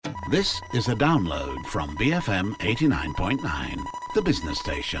This is a download from BFM 89.9, the business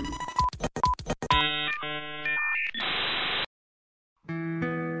station.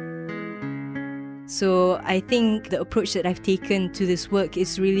 So I think the approach that I've taken to this work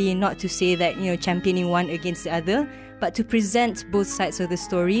is really not to say that, championing one against the other, but to present both sides of the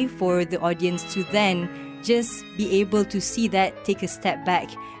story for the audience to then just be able to see that, take a step back,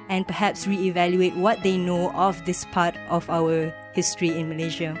 and perhaps reevaluate what they know of this part of our history in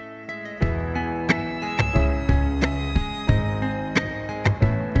Malaysia.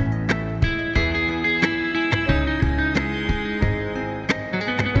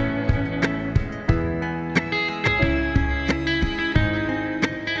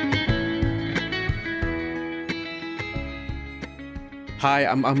 Hi,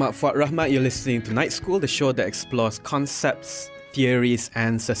 I'm Ahmad Fuad Rahmat. You're listening to Night School, the show that explores concepts, theories,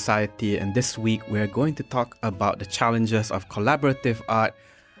 and society. And this week, we're going to talk about the challenges of collaborative art.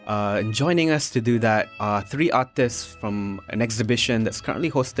 And joining us to do that are three artists from an exhibition that's currently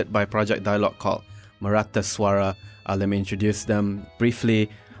hosted by Project Dialogue called Merata Suara. Let me introduce them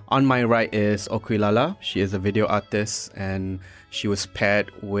briefly. On my right is Okui Lala. She is a video artist and she was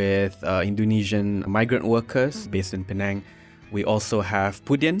paired with Indonesian migrant workers based in Penang. We also have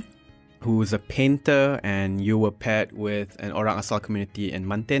Pudin, who's a painter, and you were paired with an Orang Asal community in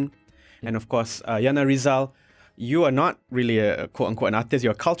Mantin. And of course, Yana Rizal, you are not really a quote-unquote an artist,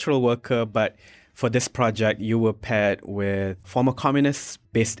 you're a cultural worker, but for this project, you were paired with former communists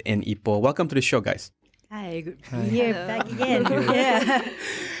based in Ipoh. Welcome to the show, guys. Hi, good to be here back again. Yeah.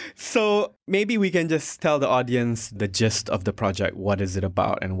 So maybe we can just tell the audience the gist of the project. What is it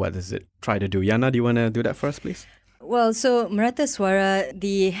about and what does it try to do? Yana, do you want to do that first, please? Well, so Merata Suara,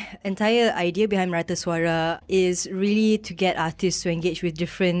 the entire idea behind Merata Suara is really to get artists to engage with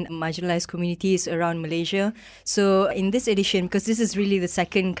different marginalized communities around Malaysia. So in this edition, because this is really the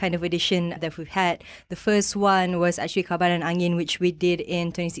second kind of edition that we've had, the first one was actually Kabaran Angin, which we did in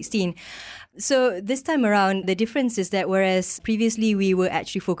 2016. So this time around, the difference is that whereas previously we were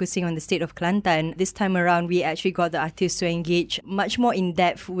actually focusing on the state of Kelantan, this time around we actually got the artists to engage much more in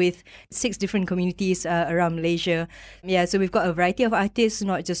depth with 6 different communities around Malaysia. Yeah, so we've got a variety of artists,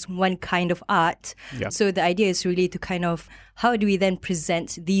 not just one kind of art. Yeah. So the idea is really to kind of, how do we then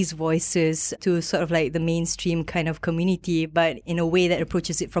present these voices to sort of like the mainstream kind of community, but in a way that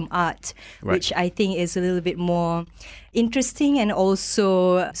approaches it from art, Right. which I think is a little bit more interesting and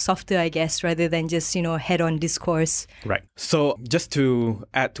also softer, I guess, rather than just, head-on discourse. Right. So just to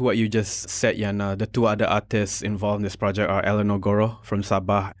add to what you just said, Yana, the 2 other artists involved in this project are Eleanor Goro from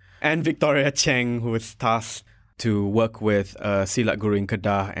Sabah and Victoria Cheng, who was tasked to work with Silat Guru in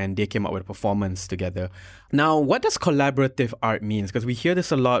Kedah, and they came up with a performance together. Now, what does collaborative art mean? Because we hear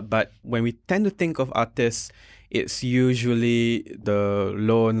this a lot, but when we tend to think of artists, it's usually the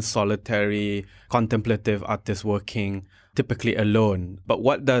lone, solitary, contemplative artist working typically alone. But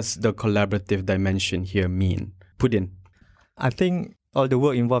what does the collaborative dimension here mean? Pudin. I think all the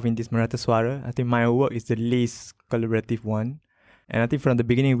work involved in this Merata Suara, I think my work is the least collaborative one. And I think from the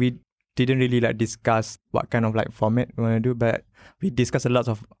beginning, we didn't really discuss what kind of format we want to do, but we discussed a lot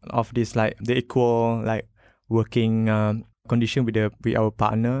of this the equal working condition with our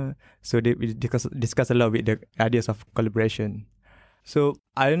partner. So we discuss a lot with the ideas of collaboration. So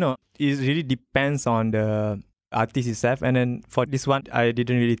I don't know, it really depends on the artist itself. And then for this one, I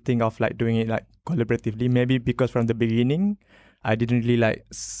didn't really think of doing it collaboratively. Maybe because from the beginning, I didn't really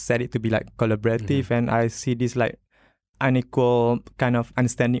set it to be collaborative, and I see this unequal kind of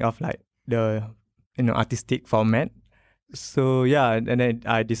understanding of the artistic format. So yeah, and then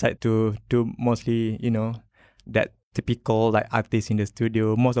I decided to do mostly that typical artists in the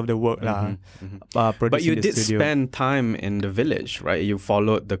studio, most of the work produced But you in the did studio. spend time in the village, right? You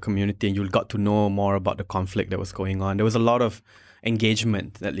followed the community and you got to know more about the conflict that was going on. There was a lot of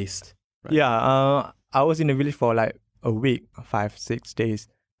engagement, at least. Right? Yeah, I was in the village for a week, 5-6 days.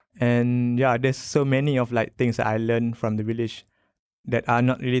 And yeah, there's so many of things that I learned from the village that are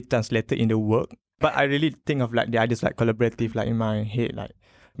not really translated in the work. But I really think of the ideas collaborative in my head,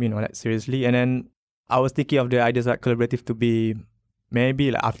 seriously. And then I was thinking of the ideas collaborative to be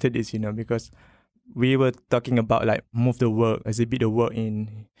maybe after this, because we were talking about move the work, exhibit the work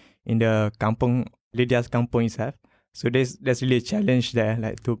in the kampung, Lydia's kampung itself. So there's really a challenge there,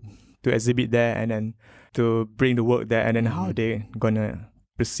 to exhibit there and then to bring the work there, and then how they gonna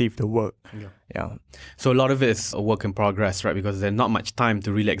perceive the work. Yeah. So a lot of it is a work in progress, right? Because there's not much time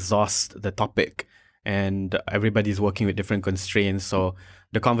to really exhaust the topic and everybody's working with different constraints. So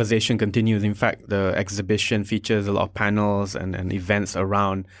the conversation continues. In fact, the exhibition features a lot of panels and events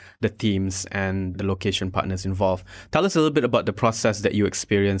around the themes and the location partners involved. Tell us a little bit about the process that you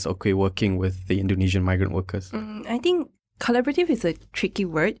experienced, working with the Indonesian migrant workers. I think collaborative is a tricky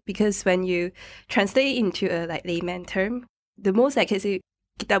word because when you translate it into a layman term, the most I can say,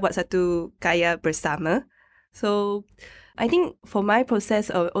 kita buat satu karya bersama. So I think for my process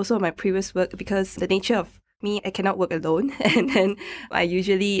or also my previous work, because the nature of me, I cannot work alone. And then I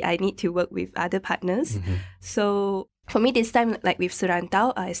need to work with other partners. Mm-hmm. So for me this time, like with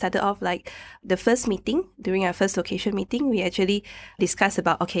Serantau, I started off like the first meeting, during our first location meeting, we actually discussed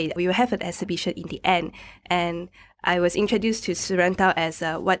about, okay, we will have an exhibition in the end. And I was introduced to Serantau as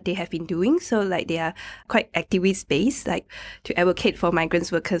what they have been doing. So like they are quite activist based, like to advocate for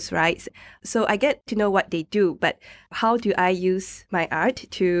migrants workers' rights. So I get to know what they do, but how do I use my art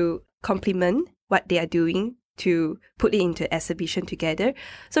to complement what they are doing to put it into exhibition together?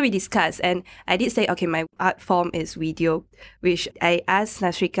 So we discussed, and I did say, okay, my art form is video, which I asked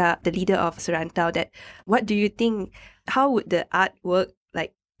Nasrika, the leader of Serantau, that what do you think, how would the artwork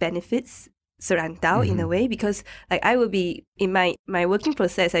like benefits Serantau in a way? Because like I will be, in my working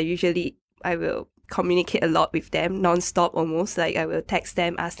process, I will communicate a lot with them, non-stop almost. Like I will text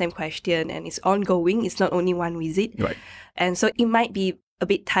them, ask them questions, and it's ongoing. It's not only one visit. Right. And so it might be a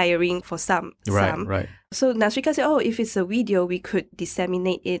bit tiring for some. Right. So Nasrika said, if it's a video, we could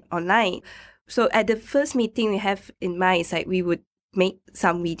disseminate it online. So at the first meeting we have in mind is like we would make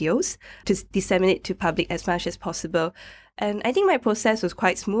some videos to disseminate to public as much as possible. And I think my process was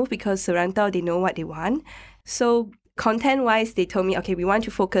quite smooth because Serantau, they know what they want. So content-wise, they told me, okay, we want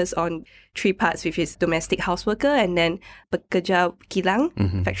to focus on 3 parts, which is domestic house worker, and then pekerja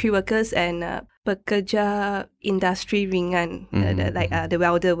kilang, factory workers, and pekerja industri ringan, the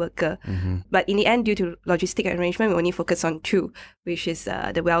welder worker. But in the end, due to logistic arrangement, we only focus on 2, which is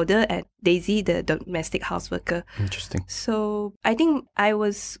the welder and Daisy, the domestic house worker. Interesting. So I think I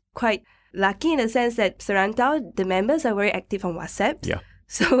was quite lucky in the sense that Serantau, the members are very active on WhatsApp. Yeah.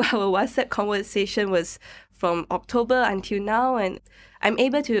 So our WhatsApp conversation was from October until now, and I'm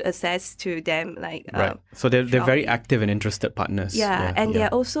able to access to them like right. So they're very active and interested partners. And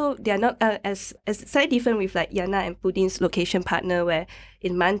they're not as slightly different with like Yana and Pudin's location partner, where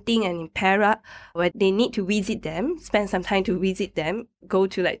in Manting and in Perak, where they need to visit them, spend some time to visit them, go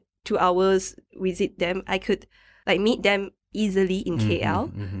to like 2 hours, visit them. I could like meet them easily in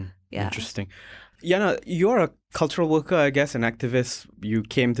KL. Yeah. Interesting. Yana, you're a cultural worker, I guess, an activist. You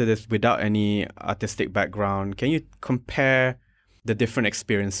came to this without any artistic background. Can you compare the different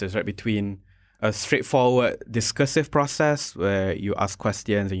experiences, right, between a straightforward discursive process where you ask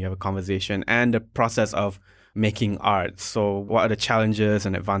questions and you have a conversation and the process of making art? So what are the challenges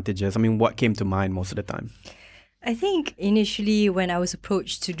and advantages? I mean, what came to mind most of the time? I think initially when I was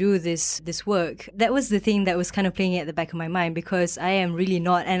approached to do this work, that was the thing that was kind of playing at the back of my mind, because I am really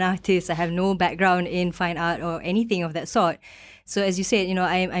not an artist. I have no background in fine art or anything of that sort. So as you said,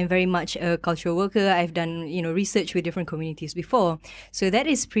 I'm very much a cultural worker. I've done, research with different communities before. So that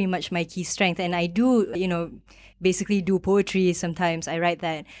is pretty much my key strength. And I do, basically do poetry sometimes. I write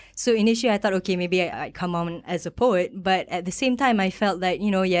that. So initially I thought, okay, maybe I'd come on as a poet. But at the same time, I felt that,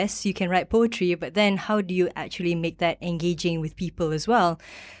 yes, you can write poetry, but then how do you actually make that engaging with people as well?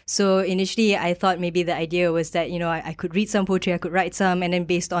 So initially I thought maybe the idea was that, I could read some poetry, I could write some, and then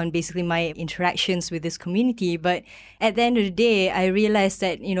based on basically my interactions with this community. But at the end of the day, I realized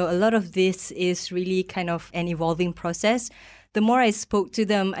that, a lot of this is really kind of an evolving process. The more I spoke to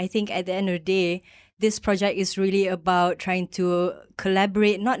them, I think at the end of the day, this project is really about trying to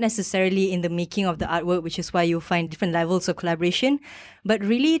collaborate, not necessarily in the making of the artwork, which is why you'll find different levels of collaboration, but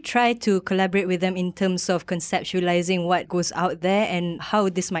really try to collaborate with them in terms of conceptualizing what goes out there and how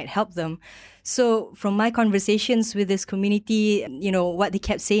this might help them. So from my conversations with this community, what they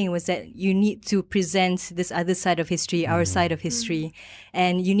kept saying was that you need to present this other side of history, our side of history,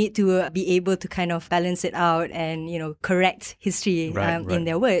 and you need to be able to kind of balance it out and, correct history in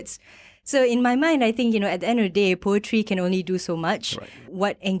their words. So in my mind, I think, at the end of the day, poetry can only do so much. Right.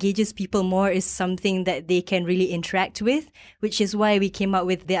 What engages people more is something that they can really interact with, which is why we came up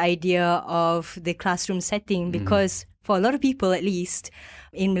with the idea of the classroom setting, because for a lot of people, at least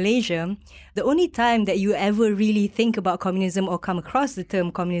in Malaysia, the only time that you ever really think about communism or come across the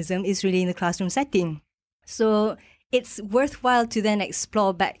term communism is really in the classroom setting. So it's worthwhile to then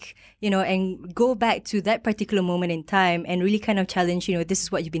explore back, and go back to that particular moment in time and really kind of challenge, this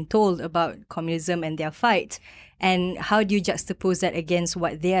is what you've been told about communism and their fight. and how do you juxtapose that against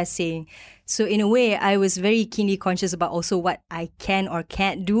what they are saying? So in a way, I was very keenly conscious about also what I can or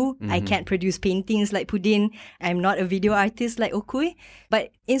can't do. I can't produce paintings like Pudin. I'm not a video artist like Okui.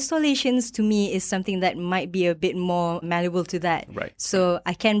 But installations to me is something that might be a bit more malleable to that. Right. So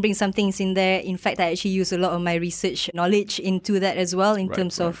I can bring some things in there. In fact, I actually use a lot of my research knowledge into that as well in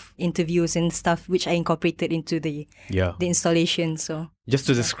terms of interviews and stuff, which I incorporated into the installation. So just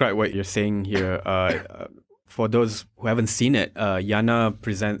to describe what you're saying here, for those who haven't seen it, Yana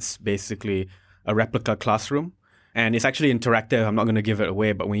presents basically a replica classroom. And it's actually interactive. I'm not going to give it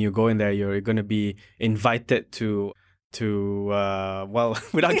away, but when you go in there, you're going to be invited to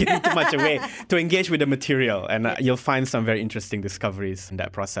without giving too much away, to engage with the material. And you'll find some very interesting discoveries in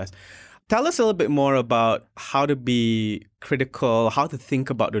that process. Tell us a little bit more about how to be critical, how to think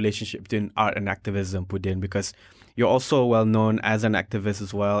about the relationship between art and activism, Pudin, because you're also well known as an activist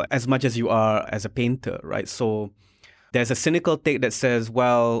as well, as much as you are as a painter, right? So there's a cynical take that says,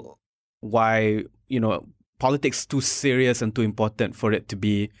 well, why, politics too serious and too important for it to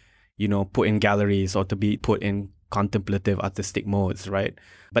be, put in galleries or to be put in contemplative artistic modes, right?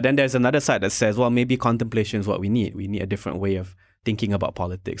 But then there's another side that says, well, maybe contemplation is what we need. We need a different way of thinking about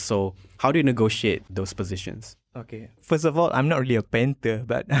politics. So how do you negotiate those positions? Okay. First of all, I'm not really a painter,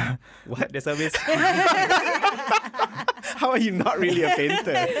 but what? There's always... How are you not really a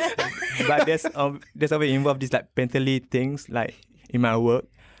painter? But there's always involved these like painterly things like in my work.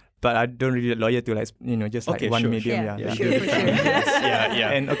 But I don't really loyal to just like one medium. Yeah, sure.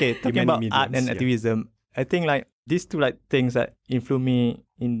 Yeah. And okay, talking about art and activism, I think like these two like things that influence me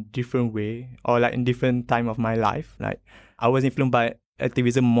in different way or like in different time of my life. Like I was influenced by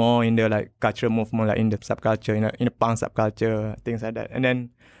activism more in the like cultural movement, like in the subculture, in the punk subculture, things like that. And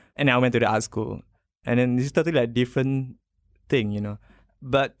then I went to the art school. And then this is totally like different thing,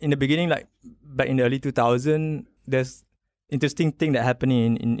 But in the beginning, like back in the early 2000s, there's interesting thing that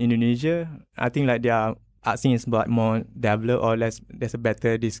happening in Indonesia. I think like their art scene is like more developed or less. There's a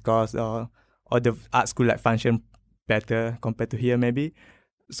better discourse or the art school like function better compared to here maybe.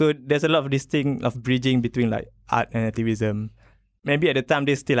 So there's a lot of this thing of bridging between like art and activism. Maybe at the time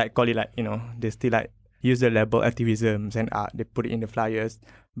they still like call it like, they still like use the label activism and art. They put it in the flyers.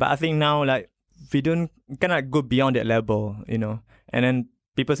 But I think now like we don't kind of go beyond that level, And then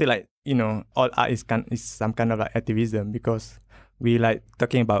people say like, all art is some kind of like activism because we like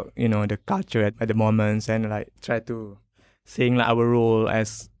talking about, the culture at the moments and like try to seeing like our role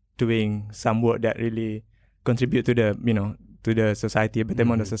as doing some work that really contribute to the, to the society,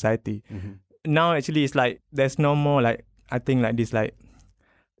 betterment of society. Now actually it's like, there's no more like, I think like this like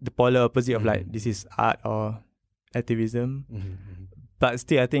the polar opposite of like this is art or activism. But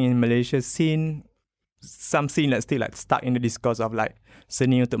still I think in Malaysia some scene that's still like stuck in the discourse of like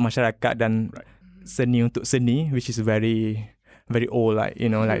seni untuk masyarakat dan seni untuk seni, which is very very old, like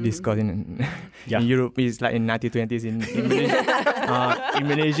like discourse in Europe is like in 1920s. In Malaysia, in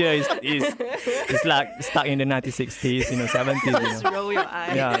Malaysia is like stuck in the 1960s, 70s. Just roll your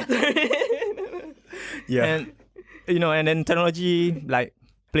eye. And and then technology like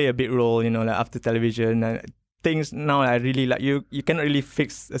play a big role, like after television and things now. I really like you cannot really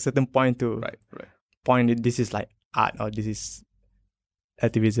fix a certain point to point this is like art or this is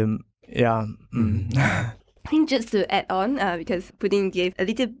activism. I think just to add on, because Pudin gave a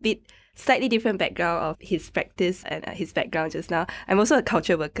little bit slightly different background of his practice and his background just now. I'm also a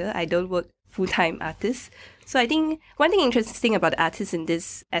culture worker. I don't work full-time artist. So I think one thing interesting about the artists in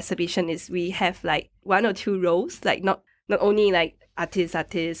this exhibition is we have like one or two roles, like not only like artist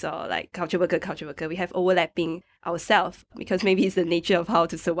or like culture worker. We have overlapping ourselves because maybe it's the nature of how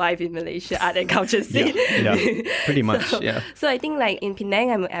to survive in Malaysia art and culture scene. Pretty much. So I think like in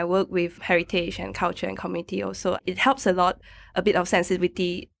Penang, I work with heritage and culture and community also. It helps a bit of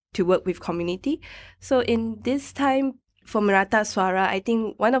sensitivity to work with community. So in this time for Merata Suara, I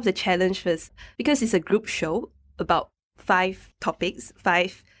think one of the challenge was because it's a group show about 5 topics,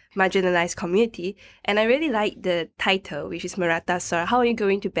 5 marginalized community, and I really like the title, which is Merata Suara. How are you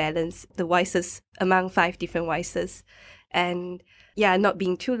going to balance the voices among 5 different voices, and not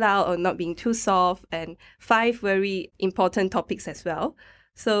being too loud or not being too soft, and 5 very important topics as well.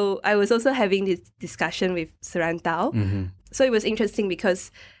 So I was also having this discussion with Serantau. So it was interesting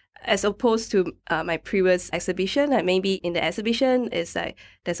because as opposed to my previous exhibition, like maybe in the exhibition it's like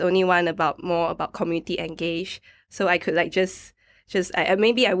there's only one more about community engage. So I could like just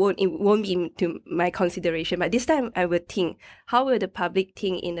maybe it won't be into my consideration, but this time I would think, how will the public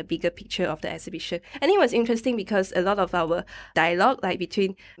think in the bigger picture of the exhibition? And it was interesting because a lot of our dialogue, like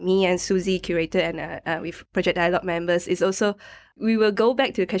between me and Susie, curator, and with Project Dialogue members, is also we will go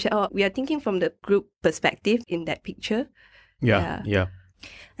back to the question, we are thinking from the group perspective in that picture. Yeah.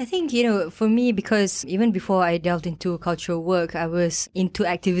 I think, for me, because even before I delved into cultural work, I was into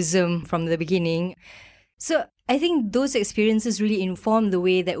activism from the beginning. So I think those experiences really inform the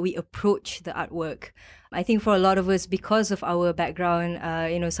way that we approach the artwork. I think for a lot of us, because of our background,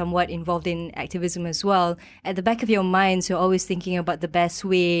 somewhat involved in activism as well, at the back of your minds, you're always thinking about the best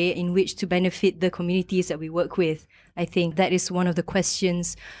way in which to benefit the communities that we work with. I think that is one of the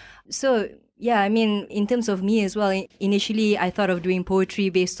questions. So, yeah, I mean, in terms of me as well, initially I thought of doing poetry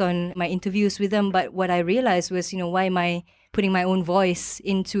based on my interviews with them. But what I realized was, why am I putting my own voice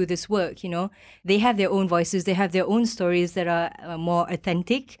into this work? They have their own voices. They have their own stories that are more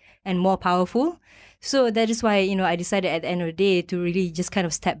authentic and more powerful. So that is why, I decided at the end of the day to really just kind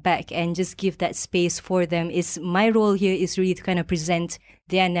of step back and just give that space for them. My role here is really to kind of present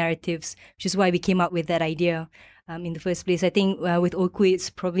their narratives, which is why we came up with that idea. In the first place. I think with Okui, it's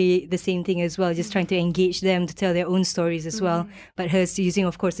probably the same thing as well, just trying to engage them to tell their own stories as well. But hers using,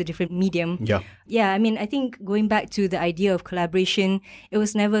 of course, a different medium. Yeah, I mean, I think going back to the idea of collaboration, it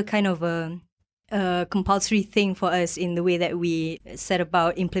was never kind of a compulsory thing for us in the way that we set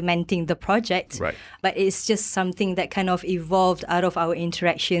about implementing the project. Right. But it's just something that kind of evolved out of our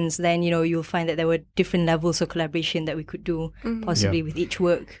interactions. Then, you'll find that there were different levels of collaboration that we could do possibly with each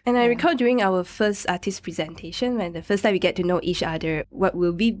work. And I recall during our first artist presentation, when the first time we get to know each other, what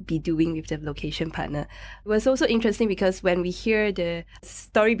will we be doing with the location partner? It was also interesting because when we hear the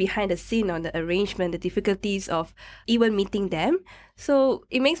story behind the scene on the arrangement, the difficulties of even meeting them, so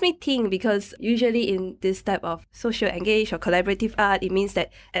it makes me think, because usually in this type of social engaged or collaborative art, it means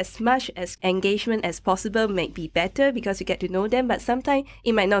that as much as engagement as possible might be better because you get to know them, but sometimes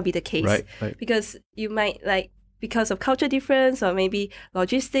it might not be the case. Right. Because you might because of culture difference or maybe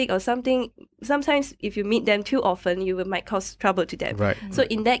logistic or something, sometimes if you meet them too often, you might cause trouble to them. Right. So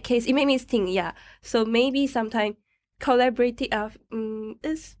in that case, it made me think, so maybe sometimes collaborative art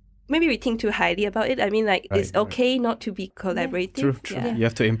is... Maybe we think too highly about it. I mean, it's okay not to be collaborative. True. You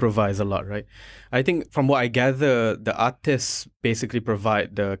have to improvise a lot, right? I think from what I gather, the artists basically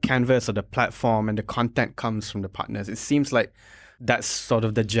provide the canvas or the platform and the content comes from the partners. It seems like that's sort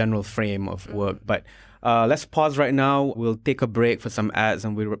of the general frame of work. But let's pause right now. We'll take a break for some ads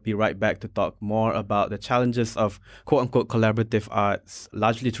and we'll be right back to talk more about the challenges of quote-unquote collaborative arts,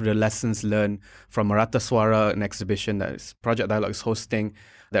 largely through the lessons learned from Merata Suara, an exhibition that is Project Dialogue is hosting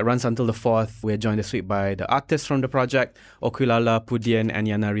that runs until the 4th. We're joined this week by the artists from the project, Okulala, Pudian, and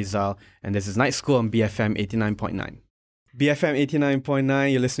Yana Rizal. And this is Night School on BFM 89.9. BFM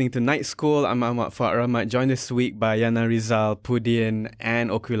 89.9, you're listening to Night School. I'm Ahmad Fuad Rahmat, joined this week by Yana Rizal, Pudian, and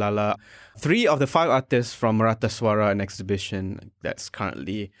Okulala. 3 of the 5 artists from Merata Suara, an exhibition that's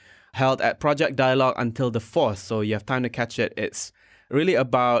currently held at Project Dialogue until the 4th. So you have time to catch it. It's really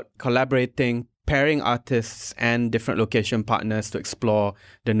about collaborating, pairing artists and different location partners to explore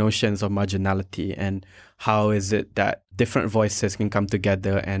the notions of marginality and how is it that different voices can come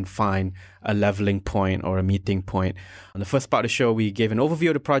together and find a leveling point or a meeting point. On the first part of the show, we gave an overview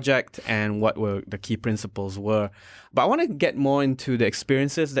of the project and what were the key principles were. But I want to get more into the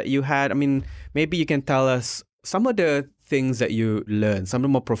experiences that you had. I mean, maybe you can tell us some of the things that you learned, some of the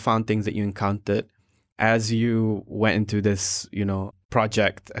more profound things that you encountered as you went into this,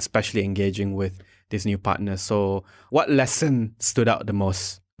 project, especially engaging with these new partners. So what lesson stood out the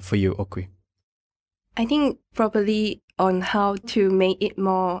most for you, Okui? I think probably on how to make it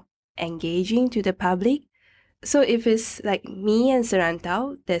more engaging to the public. So if it's like me and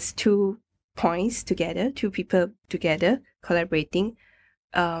Serantau, there's 2 points together, 2 people together collaborating.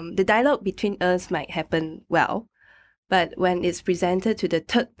 The dialogue between us might happen well, but when it's presented to the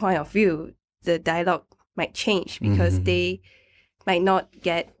third point of view, the dialogue might change because they might not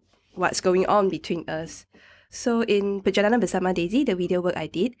get what's going on between us. So in Perjalanan Bersama Daisy, the video work I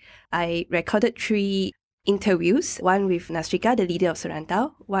did, I recorded 3 interviews, one with Nasrika, the leader of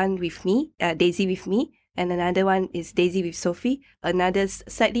Serantau, one with me, Daisy with me, and another one is Daisy with Sophie, another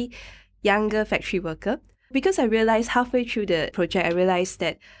slightly younger factory worker. Because I realized halfway through the project, I realized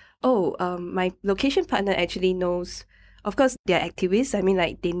that, my location partner actually knows. Of course, they're activists. I mean,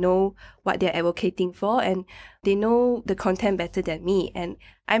 they know what they're advocating for and they know the content better than me. And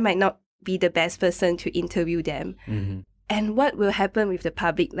I might not be the best person to interview them. And what will happen with the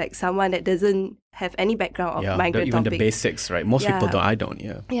public, like someone that doesn't have any background of migrant even topic? The basics, right? Most people don't. I don't,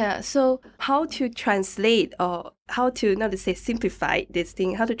 Yeah, so how to translate or how to, not to say simplify this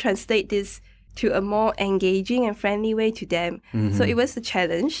thing, how to translate this to a more engaging and friendly way to them. So it was a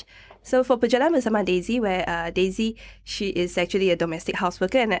challenge. So for Perjalanan Bersama Daisy, where Daisy, she is actually a domestic house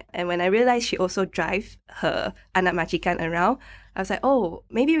worker, and when I realized she also drives her anak majikan around, I was like, oh,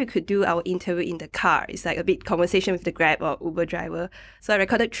 maybe we could do our interview in the car. It's like a bit conversation with the Grab or Uber driver. So I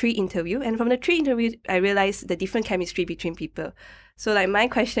recorded 3 interviews, and from the 3 interviews, I realized the different chemistry between people. So like my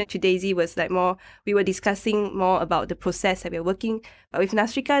question to Daisy was like more, we were discussing more about the process that we were working, but with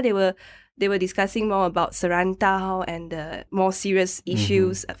Nasrika, they were discussing more about Serantau and the more serious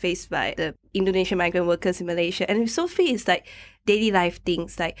issues faced by the Indonesian migrant workers in Malaysia. And with Sophie, it's like daily life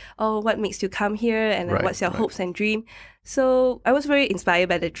things like, oh, what makes you come here and what's your hopes and dream. So I was very inspired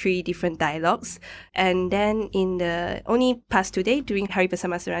by the 3 different dialogues. And then in the only past 2 days during Hari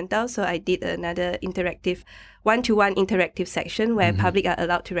Bersama Serantau, so I did another interactive, one-to-one interactive section where public are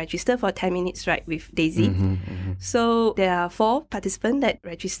allowed to register for 10 minutes ride with Daisy. So there are 4 participants that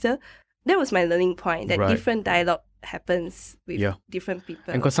register. That was my learning point, that different dialogue happens with different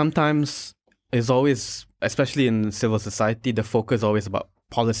people. And because sometimes it's always, especially in civil society, the focus is always about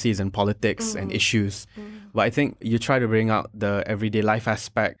policies and politics and issues. But I think you try to bring out the everyday life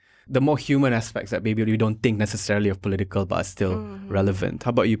aspect, the more human aspects that maybe we don't think necessarily of political but are still relevant. How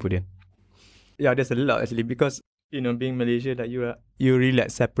about you, Pudin? Yeah, there's a lot actually, because, being Malaysia, that you really like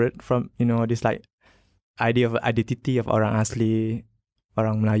separate from, this like idea of identity of orang asli,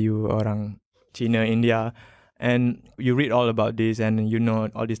 orang Melayu, orang Cina, India, and you read all about this and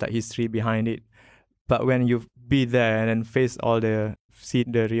all this like history behind it. But when you be there and then see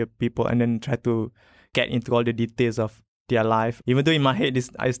the real people and then try to get into all the details of their life, even though in my head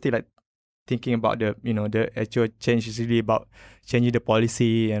I still like thinking about the actual change is really about changing the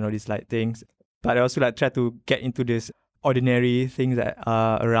policy and all these like things. But I also like try to get into this ordinary things that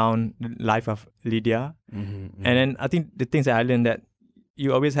are around the life of Lydia. And then I think the things that I learned that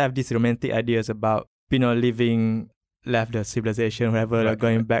you always have these romantic ideas about, living left the civilization, whatever, like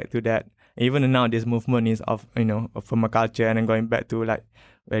going back to that. Even now, this movement is of permaculture and then going back to like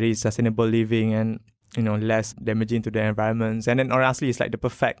very sustainable living and, less damaging to the environments. And then honestly, it's like the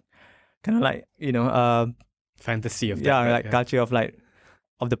perfect kind of like, fantasy of that. Yeah, like culture of like,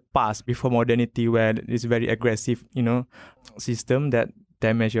 of the past before modernity, where it's very aggressive, system that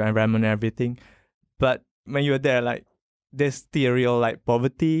damage your environment and everything. But when you're there, like, there's still real like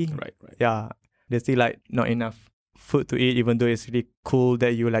poverty. Right. Yeah. There's still like not enough food to eat, even though it's really cool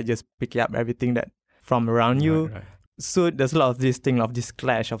that you like just pick up everything that from around you. Right. So there's a lot of this thing of this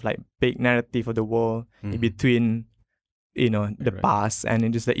clash of like big narrative of the world in between, the past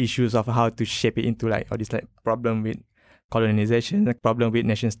and just the issues of how to shape it into like all this like problem with colonization, like problem with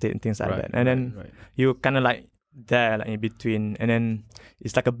nation state and things like that. And then you kind of like there like in between, and then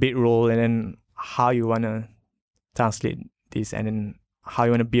it's like a big role, and then how you wanna translate this, and then how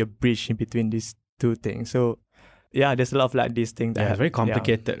you want to be a bridge in between these 2 things. So yeah, there's a lot of like these things that it's very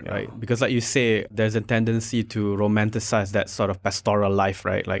complicated, right? Because like you say, there's a tendency to romanticize that sort of pastoral life,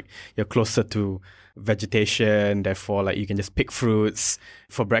 right? Like you're closer to vegetation, therefore like you can just pick fruits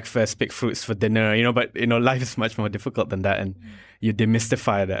for breakfast, pick fruits for dinner, but life is much more difficult than that, and you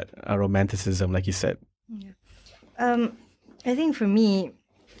demystify that romanticism, like you said. I think for me,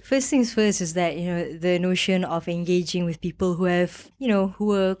 first things first is that, the notion of engaging with people who have, who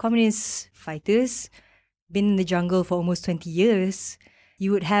were communist fighters, been in the jungle for almost 20 years,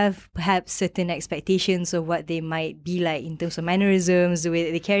 you would have perhaps certain expectations of what they might be like in terms of mannerisms, the way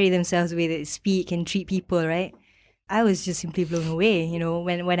that they carry themselves, the way that they speak and treat people, right? I was just simply blown away,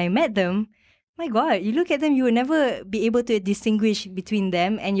 when I met them. My God, you look at them, you will never be able to distinguish between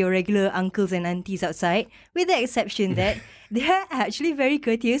them and your regular uncles and aunties outside, with the exception that they're actually very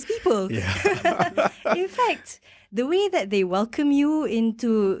courteous people. Yeah. In fact, the way that they welcome you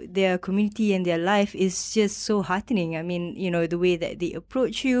into their community and their life is just so heartening. I mean, the way that they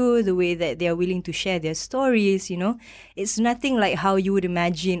approach you, the way that they are willing to share their stories, it's nothing like how you would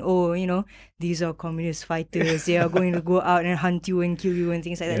imagine, these are communist fighters, they are going to go out and hunt you and kill you and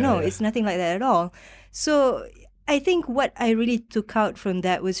things like that. No, it's nothing like that at all. So I think what I really took out from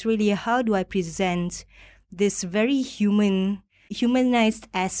that was really, how do I present this very humanized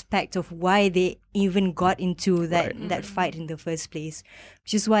aspect of why they even got into that fight in the first place,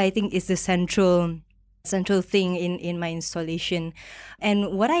 which is why I think it's the central thing in my installation.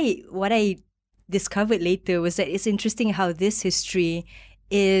 And what I discovered later was that it's interesting how this history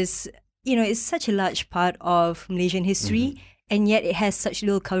is, is such a large part of Malaysian history, and yet it has such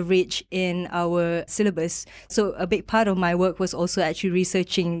little coverage in our syllabus. So a big part of my work was also actually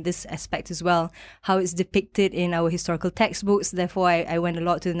researching this aspect as well, how it's depicted in our historical textbooks. Therefore, I went a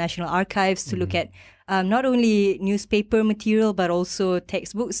lot to the National Archives to look at not only newspaper material, but also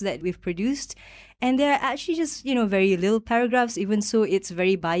textbooks that we've produced. And there are actually just, very little paragraphs. Even so, it's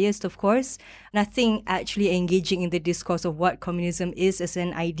very biased, of course. Nothing actually engaging in the discourse of what communism is as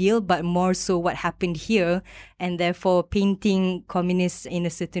an ideal, but more so what happened here, and therefore painting communists in a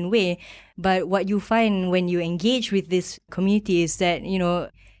certain way. But what you find when you engage with this community is that,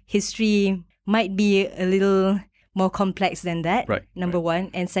 history might be a little more complex than that, right, number one.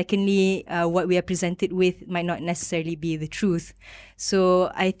 And secondly, what we are presented with might not necessarily be the truth.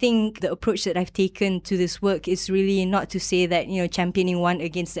 So I think the approach that I've taken to this work is really not to say that, championing one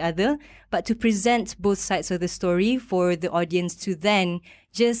against the other, but to present both sides of the story for the audience to then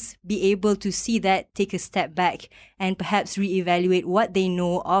just be able to see that, take a step back, and perhaps reevaluate what they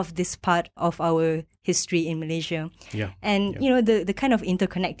know of this part of our history in Malaysia. And, the kind of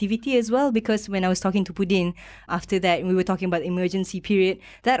interconnectivity as well, because when I was talking to Pudin after that, we were talking about the emergency period,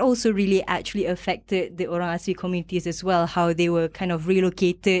 that also really actually affected the Orang Asli communities as well, how they were kind of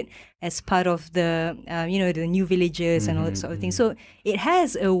relocated as part of the, the new villages and all that sort of thing. So it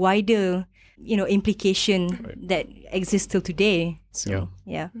has a wider, implication that exists till today. So,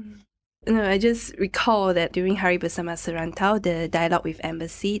 yeah. No, I just recall that during Hari Bersama Serantau, the dialogue with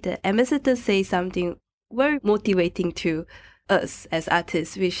embassy, the ambassador says something very motivating to us as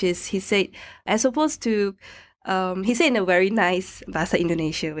artists, which is, he said, as opposed to, he said in a very nice Bahasa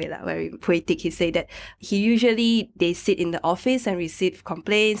Indonesia way, very poetic, he said that they sit in the office and receive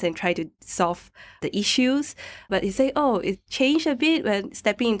complaints and try to solve the issues. But he said, it changed a bit when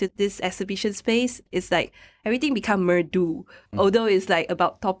stepping into this exhibition space. It's like everything become merdu. Although it's like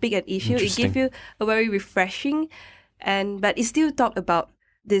about topic and issue, it gives you a very refreshing, but it still talk about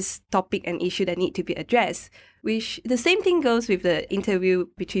this topic and issue that need to be addressed. Which the same thing goes with the interview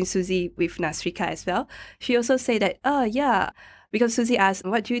between Susie with Nasrika as well. She also said that, because Susie asked,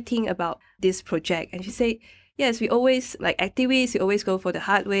 what do you think about this project? And she said, yes, we always, like activists, we always go for the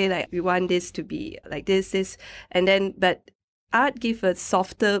hard way, like we want this to be like this, and then, but art give a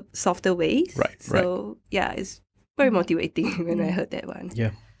softer ways. Right. So, it's very motivating when I heard that one.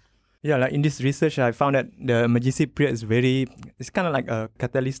 Yeah, like in this research, I found that the emergency period is it's kind of like a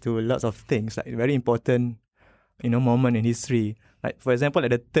catalyst to lots of things, like very important, moment in history. Like, for example,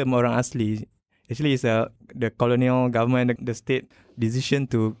 the term Orang Asli, actually is the colonial government, the state decision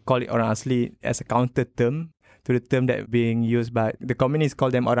to call it Orang Asli as a counter term to the term that being used by the communists, call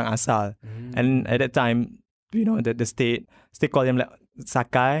them Orang Asal. And at that time, the state call them like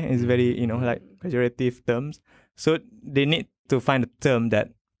Sakai, is very, like pejorative terms. So they need to find a term that,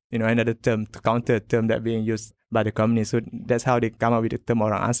 another term to counter a term that being used by the communists. So that's how they come up with the term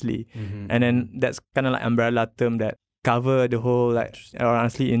Orang Asli. And then that's kind of like umbrella term that cover the whole like Orang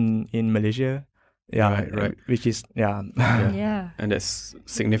Asli in Malaysia. Right. Which is, Yeah. And that's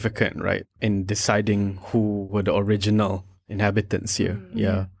significant, right, in deciding who were the original inhabitants here.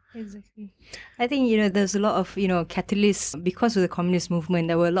 Exactly. I think, there's a lot of, catalysts because of the communist movement.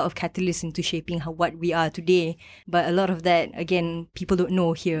 There were a lot of catalysts into shaping what we are today. But a lot of that, again, people don't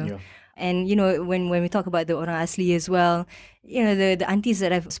know here. And, when we talk about the Orang Asli as well, the aunties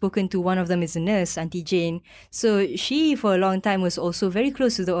that I've spoken to, one of them is a nurse, Auntie Jane. So she, for a long time, was also very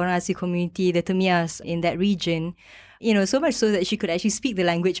close to the Orang Asli community, the Temias in that region. So much so that she could actually speak the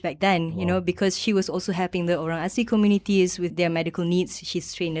language back then, because she was also helping the Orang Asli communities with their medical needs.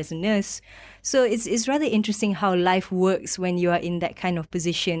 She's trained as a nurse. So it's rather interesting how life works when you are in that kind of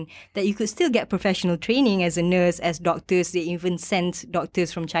position, that you could still get professional training as a nurse, as doctors. They even sent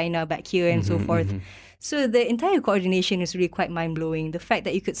doctors from China back here and so forth. So the entire coordination is really quite mind-blowing. The fact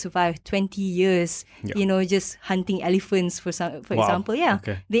that you could survive 20 years, just hunting elephants, for example.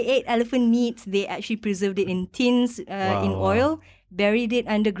 Okay. They ate elephant meat. They actually preserved it in tins in oil, buried it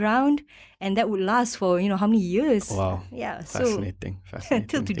underground, and that would last for, how many years? Wow. Yeah. Fascinating.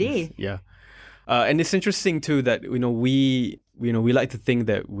 Till today. Things. Yeah. And it's interesting too that, we like to think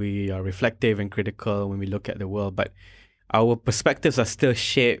that we are reflective and critical when we look at the world, but our perspectives are still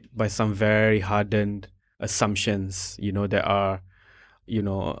shaped by some very hardened assumptions, that are,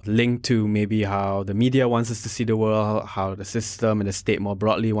 linked to maybe how the media wants us to see the world, how the system and the state more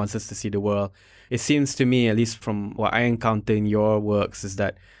broadly wants us to see the world. It seems to me, at least from what I encounter in your works, is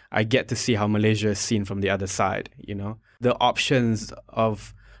that I get to see how Malaysia is seen from the other side, The options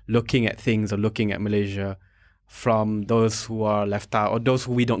of looking at things or looking at Malaysia from those who are left out or those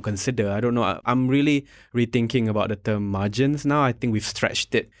who we don't consider. I don't know. I'm really rethinking about the term margins now. I think we've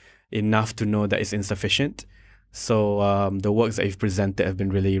stretched it enough to know that it's insufficient. So the works that you've presented have been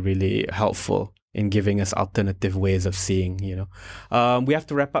really, really helpful in giving us alternative ways of seeing, We have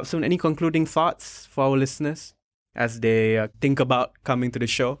to wrap up soon. Any concluding thoughts for our listeners as they think about coming to the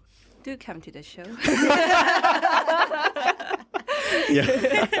show? Do come to the show.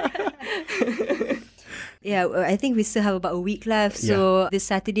 Yeah, I think we still have about a week left. So this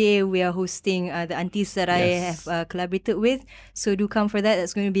Saturday, we are hosting the aunties that I have collaborated with. So do come for that.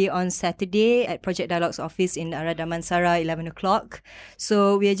 That's going to be on Saturday at Project Dialogue's office in Arah Damansara, 11 o'clock.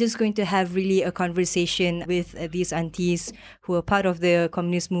 So we are just going to have really a conversation with these aunties who are part of the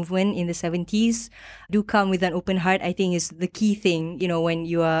communist movement in the 70s. Do come with an open heart, I think is the key thing. You know, when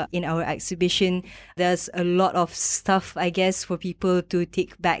you are in our exhibition, there's a lot of stuff, I guess, for people to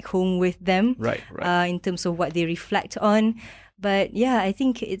take back home with them. Right. In terms of what they reflect on. But yeah, I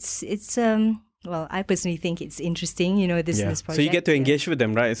think it's well, I personally think it's interesting, you know, this project. So you get to engage with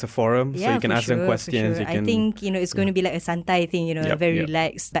them, right? It's a forum, so you can ask them questions. Sure. I think, you know, it's going to be like a santai thing, you know, very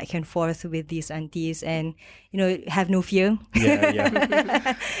relaxed back and forth with these aunties and, you know, have no fear.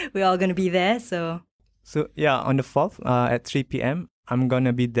 We're all going to be there, so yeah, on the 4th at 3 p.m, I'm going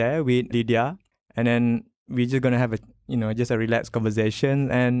to be there with Lydia, and then we're just going to have just a relaxed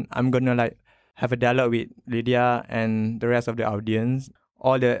conversation, and I'm going to have a dialogue with Lydia and the rest of the audience.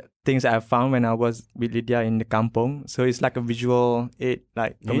 All the things I found when I was with Lydia in the kampong. So it's like a visual aid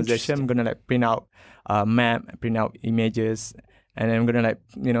conversation. I'm gonna print out a map, print out images, and then I'm gonna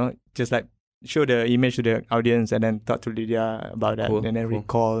show the image to the audience and then talk to Lydia about that, and then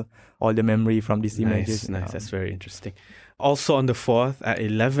recall all the memory from these images. Nice. That's very interesting. Also on the 4th at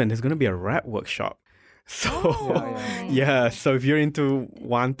 11, there's gonna be a rap workshop. So so if you're into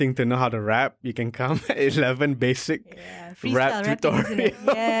wanting to know how to rap, you can come at 11, basic rap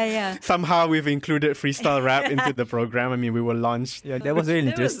tutorial. Somehow we've included freestyle rap into the program. I mean, we were launched. Yeah, that was really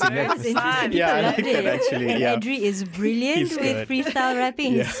interesting. That was interesting. I like that actually. And Edri is brilliant with freestyle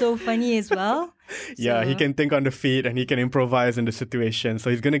rapping. He's so funny as well. Yeah, he can think on the feet and he can improvise in the situation. So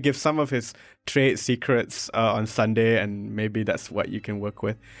he's going to give some of his trade secrets on Sunday, and maybe that's what you can work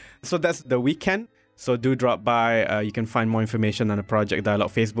with. So that's the weekend. So do drop by. You can find more information on the Project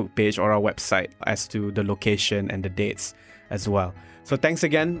Dialogue Facebook page or our website as to the location and the dates as well. So thanks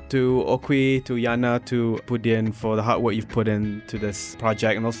again to Okwi, to Yana, to Pudian for the hard work you've put into this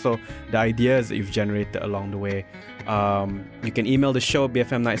project, and also the ideas that you've generated along the way. You can email the show,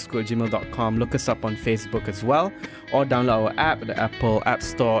 bfmnightschool@gmail.com. Look us up on Facebook as well, or download our app at the Apple App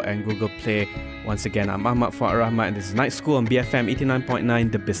Store and Google Play. Once again, I'm Ahmad Fuad Rahmat, and this is Night School on BFM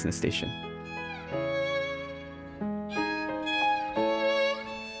 89.9, the business station.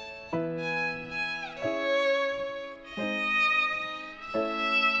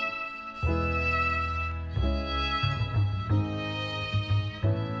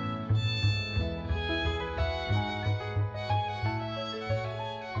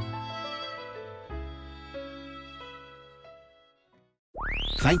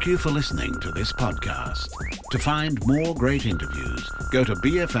 Thank you for listening to this podcast. To find more great interviews, go to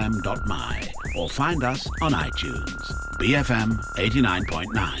bfm.my or find us on iTunes. BFM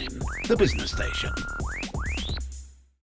 89.9, the business station.